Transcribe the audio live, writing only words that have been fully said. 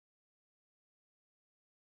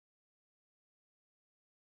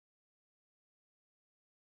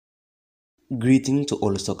Greeting to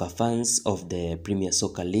all soccer fans of the Premier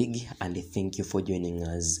Soccer League, and thank you for joining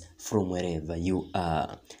us from wherever you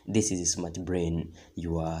are. This is Smart Brain,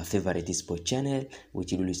 your favorite sport channel, which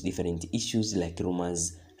deals different issues like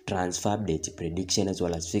rumors, transfer update, prediction, as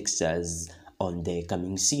well as fixtures on the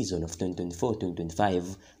coming season of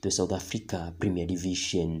 2024-2025 to South Africa Premier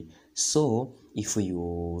Division. So, if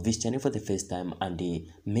you this channel for the first time and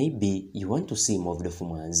maybe you want to see more of the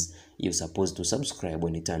formats, you're supposed to subscribe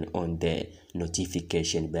when you turn on the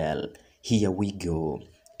notification bell. Here we go.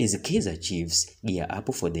 As Kaizer Chiefs gear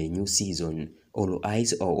up for the new season, all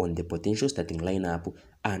eyes are on the potential starting lineup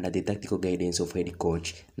under the tactical guidance of head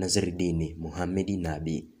coach Mohamed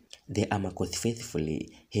Nabi. The Amakoth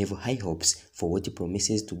faithfully have high hopes for what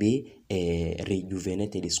promises to be a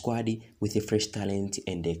rejuvenated squad with a fresh talent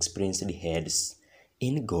and experienced heads.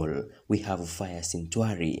 In goal, we have Fire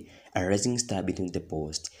Sintuari, a rising star between the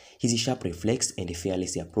posts. His sharp reflex and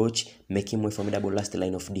fearless approach make him a formidable last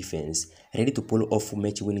line of defense, ready to pull off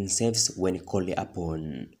match-winning saves when called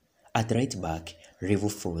upon. At right back, Revo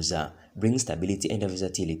Froza brings stability and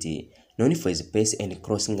versatility. Known for his pace and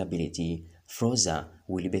crossing ability, Froza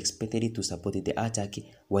will be expected to support the attack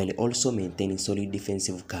while also maintaining solid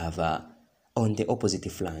defensive cover. On the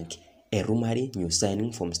opposite flank, a rumored new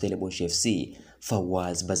signing from Stellenbosch FC,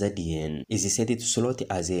 Fawaz Bazadien, is set to slot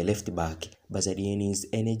as a left back. Bazadien's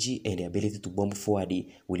energy and ability to bomb forward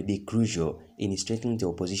will be crucial in strengthening the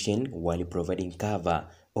opposition while providing cover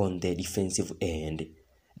on the defensive end.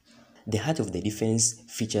 The heart of the defense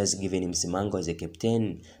features given Msimango as a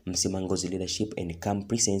captain. Msimango's leadership and calm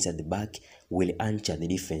presence at the back will anchor the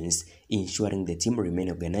defense, ensuring the team remain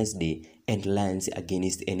organized and lands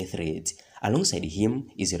against any threat. Alongside him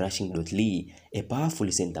is rushing Lee, a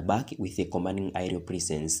powerful centre-back with a commanding aerial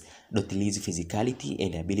presence. Lee's physicality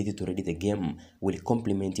and ability to read the game will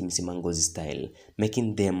complement Msimango's style,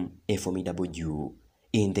 making them a formidable duo.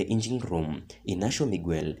 In the engine room, Inacio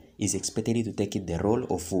Miguel is expected to take the role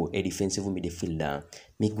of a defensive midfielder.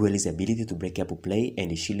 Miguel's ability to break up play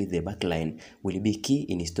and shield the backline will be key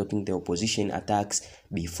in stopping the opposition attacks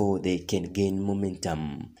before they can gain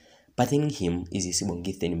momentum. Partnering him is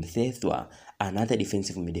Sibongithen Mthethwa, another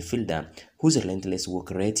defensive midfielder whose relentless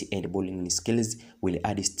work rate and bowling skills will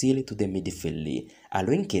add steel to the midfield,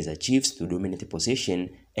 allowing Kaizer Chiefs to dominate possession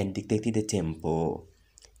and dictate the tempo.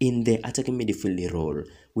 In the attacking midfield role,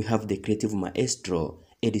 we have the creative maestro,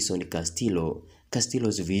 Edison Castillo.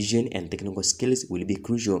 Castillo's vision and technical skills will be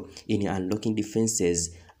crucial in unlocking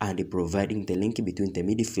defenses and providing the link between the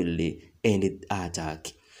midfield and the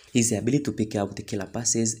attack. His ability to pick out the killer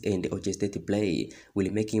passes and orchestrate play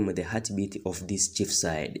will make him the heartbeat of this Chief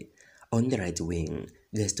side. On the right wing,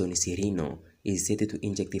 Gaston Sirino is set to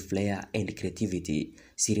inject flair and creativity.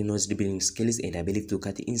 Sirino's dribbling skills and ability to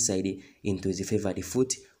cut inside into his favored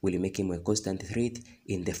foot will make him a constant threat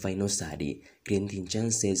in the final third, creating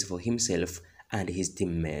chances for himself and his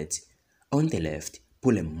teammates. On the left,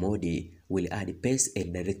 Pulem Modi will add pace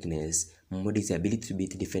and directness. Modi's ability to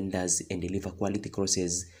beat defenders and deliver quality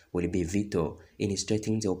crosses will be vital in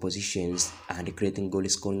strengthening the oppositions and creating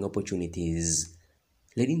goal-scoring opportunities.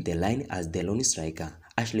 Leading the line as the lone striker,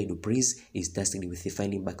 Ashley Dupreez is tasked with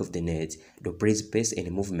finding back of the net. Dupreez's pace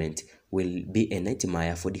and movement will be a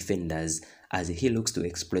nightmare for defenders as he looks to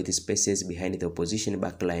exploit spaces behind the opposition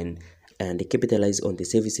backline and capitalize on the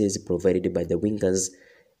services provided by the wingers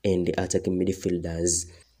and the attacking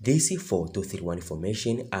midfielders. This 4-2-3-1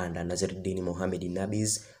 formation and Nabi Mohamed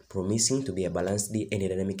Nabi's promising to be a balanced and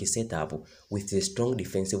dynamic setup with a strong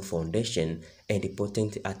defensive foundation and a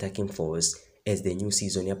potent attacking force. As the new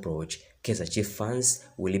season approaches, Kaizer Chiefs fans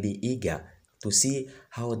will be eager to see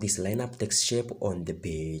how this lineup takes shape on the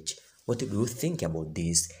pitch. What do you think about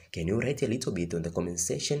this? Can you write a little bit on the comment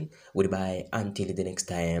section? Goodbye until the next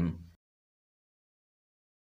time.